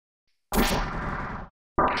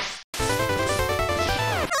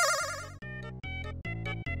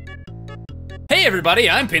Hey everybody,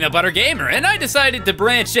 I'm PeanutButterGamer, and I decided to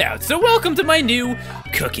branch out, so welcome to my new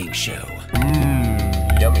cooking show.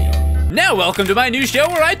 Yummy. Now welcome to my new show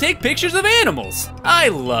where I take pictures of animals. I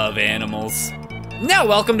love animals. Now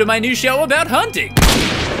welcome to my new show about hunting.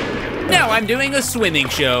 Now I'm doing a swimming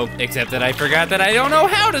show, except that I forgot that I don't know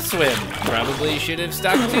how to swim. Probably should have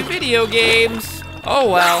stuck to video games. Oh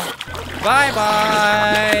well.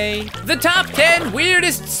 Bye-bye. The top 10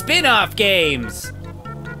 weirdest spin-off games.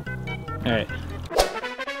 All right.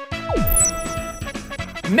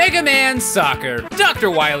 Mega Man Soccer. Dr.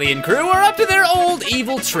 Wily and crew are up to their old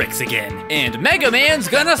evil tricks again, and Mega Man's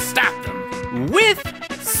gonna stop them with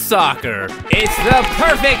soccer. It's the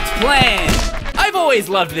perfect plan. I've always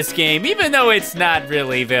loved this game, even though it's not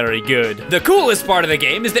really very good. The coolest part of the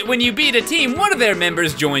game is that when you beat a team, one of their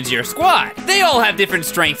members joins your squad. They all have different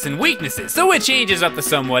strengths and weaknesses, so it changes up the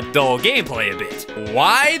somewhat dull gameplay a bit.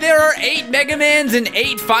 Why there are 8 Mega Mans and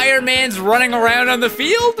 8 Firemans running around on the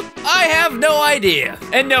field? I have no idea.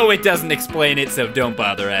 And no, it doesn't explain it, so don't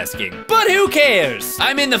bother asking. But who cares?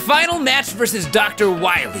 I'm in the final match versus Dr.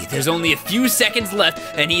 Wily. There's only a few seconds left,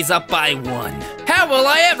 and he's up by 1. How will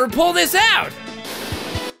I ever pull this out?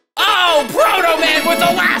 Oh, Proto Man with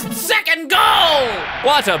the last second goal!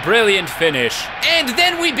 What a brilliant finish. And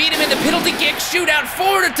then we beat him in the penalty kick shootout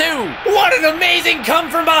 4-2. What an amazing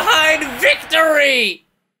come from behind victory!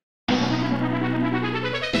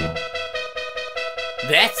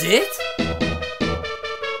 That's it?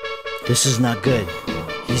 This is not good.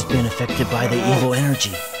 He's been affected by the evil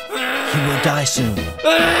energy. He will die soon.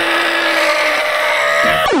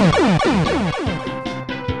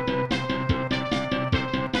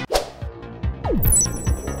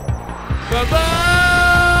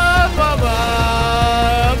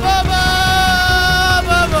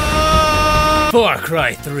 Far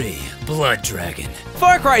Cry 3, Blood Dragon.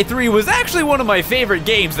 Far Cry 3 was actually one of my favorite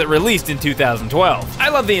games that released in 2012. I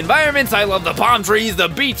love the environments, I love the palm trees, the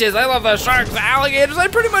beaches, I love the sharks, the alligators, I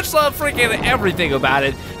pretty much love freaking everything about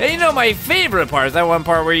it. And you know my favorite part is that one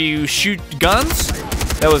part where you shoot guns?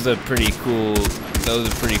 That was a pretty cool, that was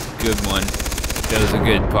a pretty good one. That was a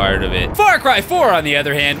good part of it. Far Cry 4, on the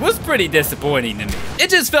other hand, was pretty disappointing to me. It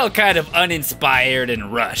just felt kind of uninspired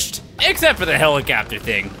and rushed. Except for the helicopter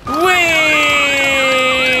thing. Whee!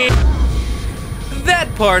 That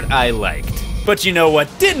part I liked. But you know what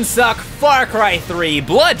didn't suck? Far Cry 3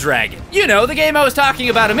 Blood Dragon. You know, the game I was talking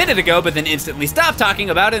about a minute ago, but then instantly stopped talking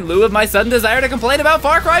about in lieu of my sudden desire to complain about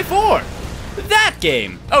Far Cry 4. That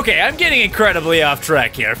game. Okay, I'm getting incredibly off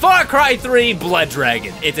track here. Far Cry 3 Blood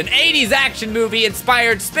Dragon. It's an 80s action movie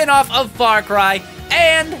inspired spin-off of Far Cry,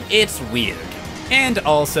 and it's weird. And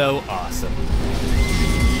also awesome.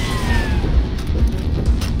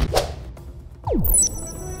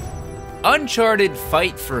 Uncharted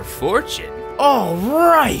Fight for Fortune. Oh,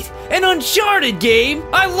 right! An Uncharted game!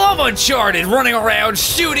 I love Uncharted! Running around,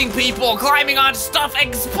 shooting people, climbing on stuff,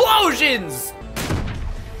 explosions!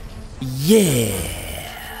 Yeah.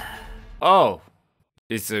 Oh,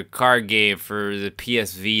 it's a card game for the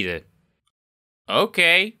PS Vita.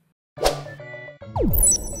 Okay.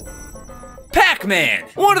 Pac-Man,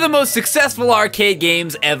 one of the most successful arcade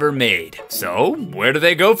games ever made. So, where do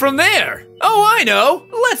they go from there? Oh, I know!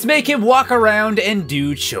 Let's make him walk around and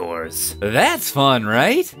do chores. That's fun,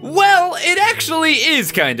 right? Well, it actually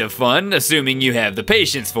is kind of fun, assuming you have the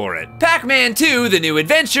patience for it. Pac-Man 2, The New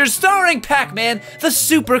Adventures, starring Pac-Man, the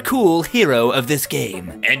super cool hero of this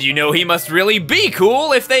game. And you know he must really be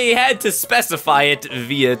cool if they had to specify it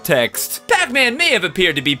via text. Pac-Man may have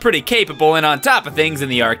appeared to be pretty capable and on top of things in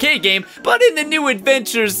the arcade game, but in The New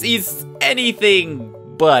Adventures, he's anything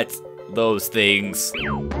but those things.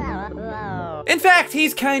 In fact,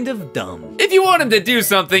 he's kind of dumb. If you want him to do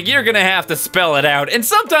something, you're gonna have to spell it out and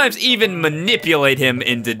sometimes even manipulate him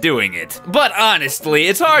into doing it. But honestly,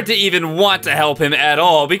 it's hard to even want to help him at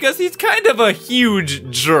all because he's kind of a huge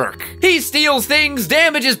jerk. He steals things,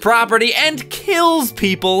 damages property, and kills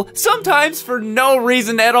people, sometimes for no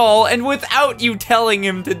reason at all and without you telling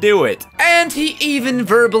him to do it. And he even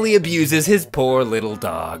verbally abuses his poor little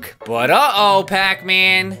dog. But uh-oh,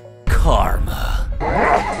 Pac-Man. Karma.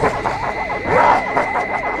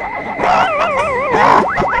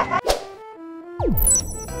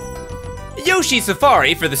 Yoshi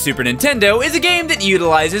Safari for the Super Nintendo is a game that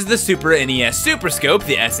utilizes the Super NES Super Scope,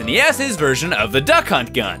 the SNES's version of the Duck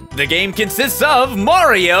Hunt gun. The game consists of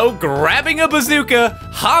Mario grabbing a bazooka,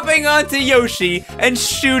 hopping onto Yoshi, and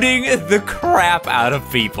shooting the crap out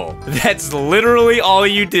of people. That's literally all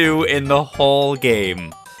you do in the whole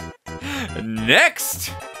game.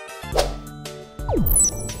 Next!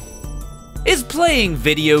 Is playing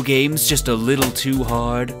video games just a little too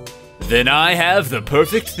hard? Then I have the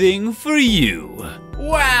perfect thing for you.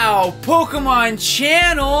 Wow, Pokemon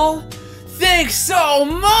Channel? Thanks so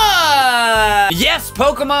much! Yes,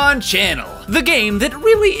 Pokemon Channel, the game that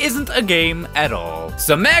really isn't a game at all.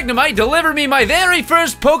 So Magnemite delivered me my very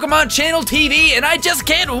first Pokemon Channel TV, and I just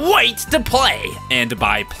can't wait to play. And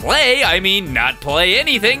by play, I mean not play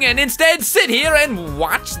anything and instead sit here and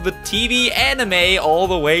watch the TV anime all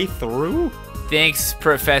the way through. Thanks,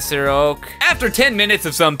 Professor Oak. After 10 minutes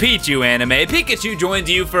of some Pichu anime, Pikachu joins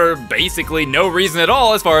you for basically no reason at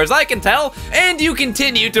all as far as I can tell, and you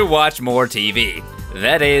continue to watch more TV.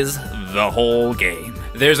 That is the whole game.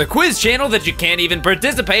 There's a quiz channel that you can't even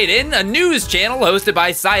participate in, a news channel hosted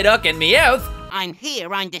by Psyduck and Meowth. I'm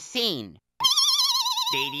here on the scene.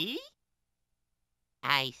 Lady?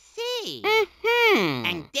 I see.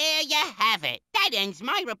 And there you have it. That ends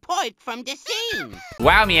my report from the scene.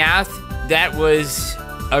 Wow, Meowth. That was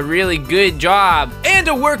a really good job. And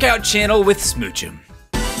a workout channel with Smoochum.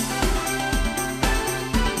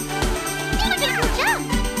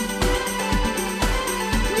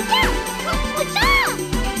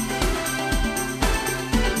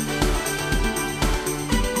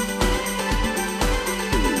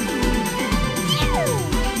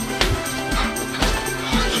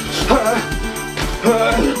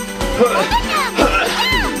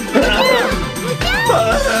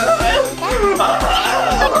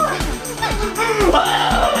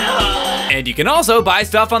 And you can also buy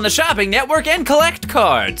stuff on the shopping network and collect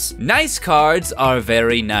cards. Nice cards are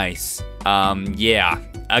very nice. Yeah.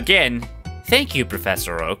 Again, thank you,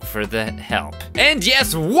 Professor Oak, for the help. And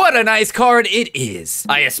yes, what a nice card it is.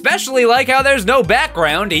 I especially like how there's no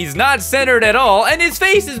background, he's not centered at all, and his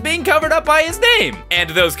face is being covered up by his name. And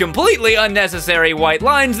those completely unnecessary white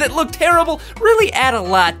lines that look terrible really add a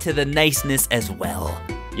lot to the niceness as well.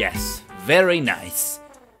 Yes, very nice.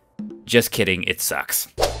 Just kidding, it sucks.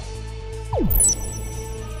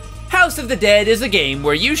 House of the Dead is a game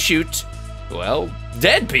where you shoot, well,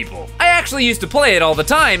 dead people. I actually used to play it all the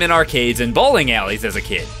time in arcades and bowling alleys as a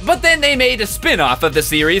kid. But then they made a spin-off of the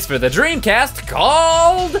series for the Dreamcast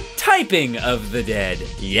called Typing of the Dead.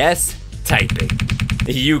 Yes, typing.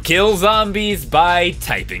 You kill zombies by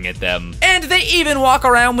typing at them. And they even walk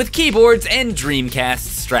around with keyboards and Dreamcasts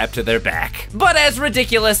strapped to their back. But as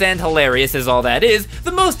ridiculous and hilarious as all that is,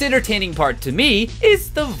 the most entertaining part to me is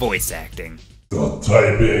the voice acting. The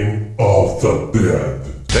typing of the dead.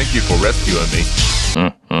 Thank you for rescuing me.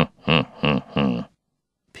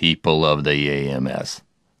 People of the AMS,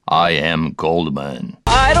 I am Goldman.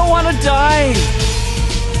 I don't want to die!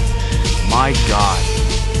 My God.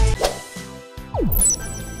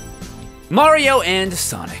 Mario and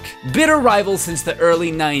Sonic. Bitter rivals since the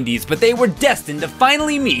early 90s, but they were destined to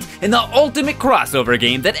finally meet in the ultimate crossover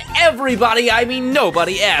game that everybody, I mean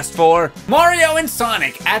nobody, asked for. Mario and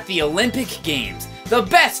Sonic at the Olympic Games, the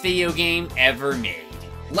best video game ever made.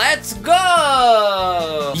 Let's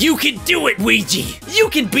go! You can do it, Ouija! You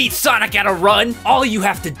can beat Sonic at a run! All you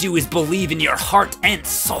have to do is believe in your heart and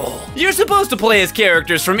soul. You're supposed to play as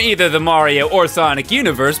characters from either the Mario or Sonic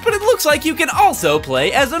universe, but it looks like you can also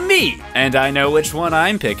play as a Mii. And I know which one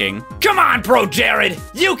I'm picking. Come on, Bro Jared!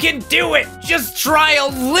 You can do it! Just try a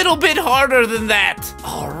little bit harder than that!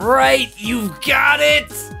 Alright, you've got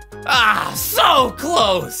it! Ah, so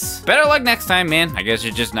close! Better luck next time, man. I guess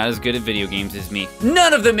you're just not as good at video games as me.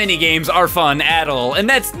 None of the mini games are fun at all, and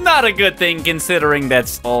that's not a good thing considering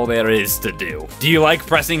that's all there is to do. Do you like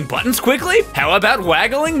pressing buttons quickly? How about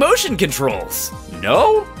waggling motion controls?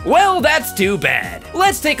 No? Well, that's too bad.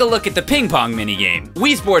 Let's take a look at the ping pong minigame.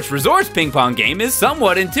 Wii Sports Resort's ping pong game is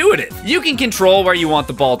somewhat intuitive. You can control where you want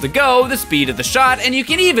the ball to go, the speed of the shot, and you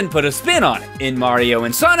can even put a spin on it. In Mario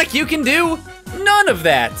and Sonic, you can do none of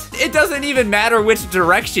that. It doesn't even matter which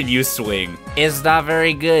direction you swing. It's not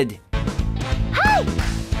very good. Hey!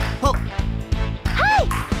 Oh. Hey!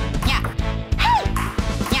 Yeah. Hey!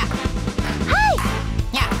 Yeah. Hey!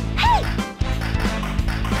 Yeah. Hey!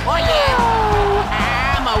 Oh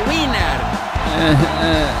yeah! I'm a winner!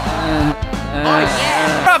 Oh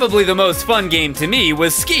yeah! Probably the most fun game to me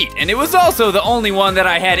was Skeet, and it was also the only one that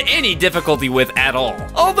I had any difficulty with at all.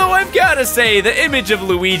 Although I've gotta say, the image of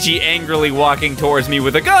Luigi angrily walking towards me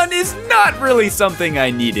with a gun is not really something I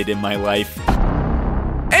needed in my life.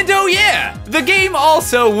 And oh yeah, the game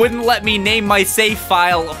also wouldn't let me name my save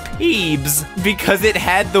file Peebs because it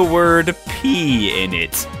had the word P in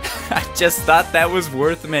it. I just thought that was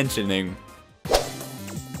worth mentioning.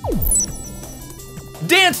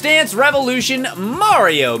 Dance Dance Revolution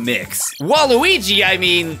Mario Mix. Waluigi, I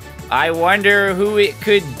mean, I wonder who it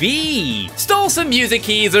could be. Stole some music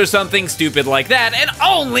keys or something stupid like that, and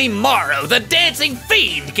only Mario, the dancing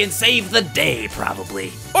fiend, can save the day,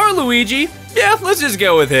 probably. Or Luigi. Yeah, let's just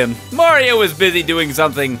go with him. Mario was busy doing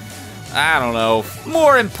something, I don't know,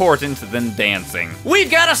 more important than dancing. We've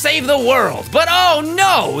gotta save the world, but oh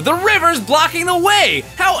no, the river's blocking the way.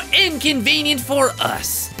 How inconvenient for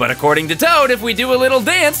us. But according to Toad, if we do a little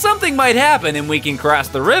dance, something might happen and we can cross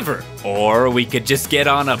the river. Or we could just get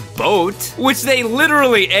on a boat, which they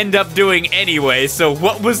literally end up doing anyway, so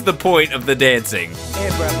what was the point of the dancing?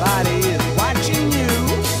 Everybody is watching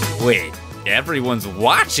you. Wait. Everyone's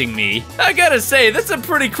watching me? I gotta say, that's a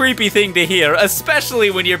pretty creepy thing to hear, especially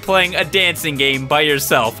when you're playing a dancing game by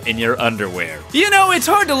yourself in your underwear. You know, it's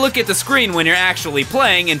hard to look at the screen when you're actually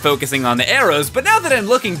playing and focusing on the arrows, but now that I'm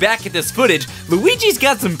looking back at this footage, Luigi's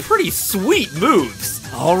got some pretty sweet moves.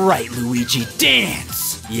 All right, Luigi,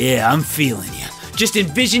 dance. Yeah, I'm feeling you. Just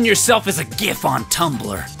envision yourself as a GIF on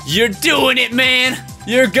Tumblr. You're doing it, man.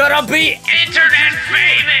 You're gonna be internet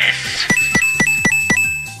famous.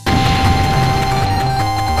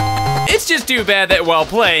 It's just too bad that while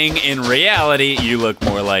playing, in reality, you look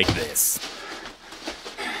more like this.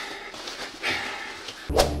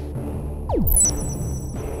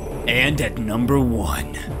 And at number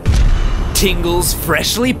 1, Tingle's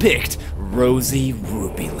freshly picked Rosy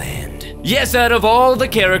Rupee Land. Yes, out of all the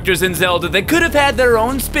characters in Zelda that could have had their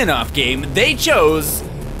own spin-off game, they chose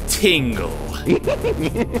Tingle.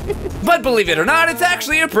 But believe it or not, it's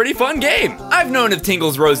actually a pretty fun game. I've known of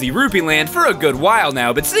Tingle's Rosy Rupee Land for a good while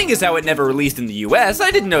now, but seeing as how it never released in the US,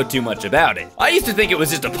 I didn't know too much about it. I used to think it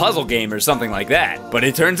was just a puzzle game or something like that, but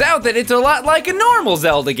it turns out that it's a lot like a normal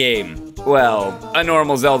Zelda game. Well, a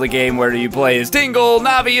normal Zelda game where you play as Tingle,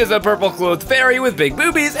 Navi is a purple-clothed fairy with big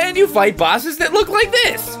boobies, and you fight bosses that look like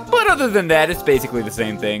this. But other than that, it's basically the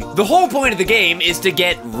same thing. The whole point of the game is to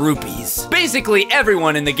get rupees. Basically,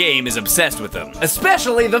 everyone in the game is obsessed with them,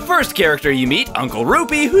 especially the first character you meet, Uncle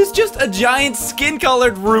Rupee, who's just a giant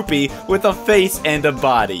skin-colored rupee with a face and a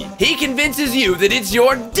body. He convinces you that it's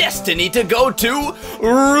your destiny to go to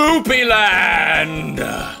Rupee Land,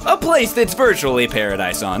 a place that's virtually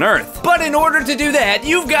paradise on Earth. But in order to do that,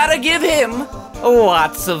 you've gotta give him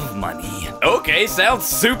lots of money. Okay, sounds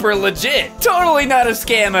super legit. Totally not a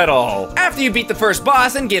scam at all. After you beat the first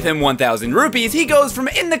boss and give him 1,000 rupees, he goes from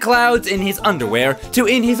in the clouds in his underwear to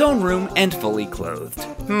in his own room and fully clothed.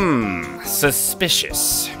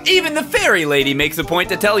 Suspicious. Even the fairy lady makes a point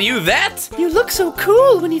to tell you that you look so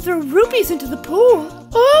cool when you throw rupees into the pool.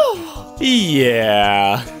 Oh!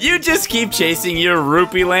 Yeah. You just keep chasing your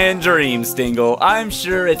Rupee Land dreams, Tingle. I'm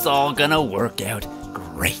sure it's all gonna work out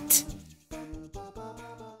great.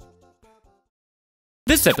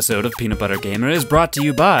 This episode of Peanut Butter Gamer is brought to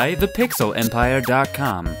you by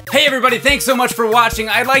thepixelempire.com. Hey everybody, thanks so much for watching.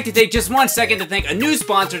 I'd like to take just 1 second to thank a new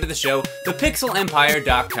sponsor to the show,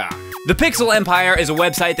 thepixelempire.com. The Pixel Empire is a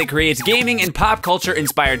website that creates gaming and pop culture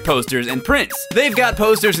inspired posters and prints. They've got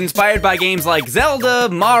posters inspired by games like Zelda,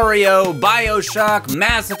 Mario, BioShock,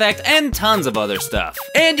 Mass Effect, and tons of other stuff.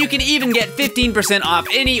 And you can even get 15% off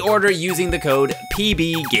any order using the code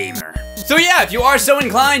PBGamer. So yeah, if you are so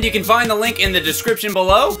inclined, you can find the link in the description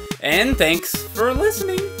below, and thanks for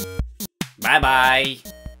listening. Bye-bye.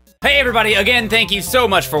 Hey everybody, again, thank you so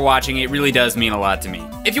much for watching. It really does mean a lot to me.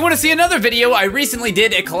 If you want to see another video, I recently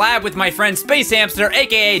did a collab with my friend Space Hamster,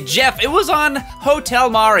 aka Jeff. It was on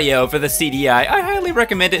Hotel Mario for the CDI. I highly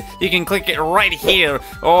recommend it. You can click it right here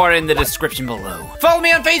or in the description below. Follow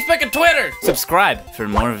me on Facebook and Twitter. Subscribe for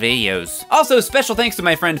more videos. Also, special thanks to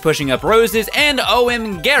my friend Pushing Up Roses and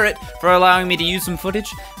OM Garrett for allowing me to use some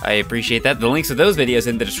footage. I appreciate that. The links to those videos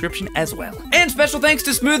in the description as well. And special thanks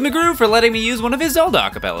to Smooth McGrew for letting me use one of his Zelda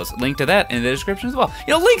acapellas. Link to that in the description as well.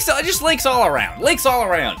 You know, links all around. Links all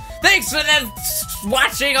around. Thanks for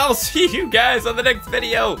watching. I'll see you guys on the next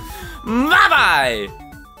video. Bye-bye.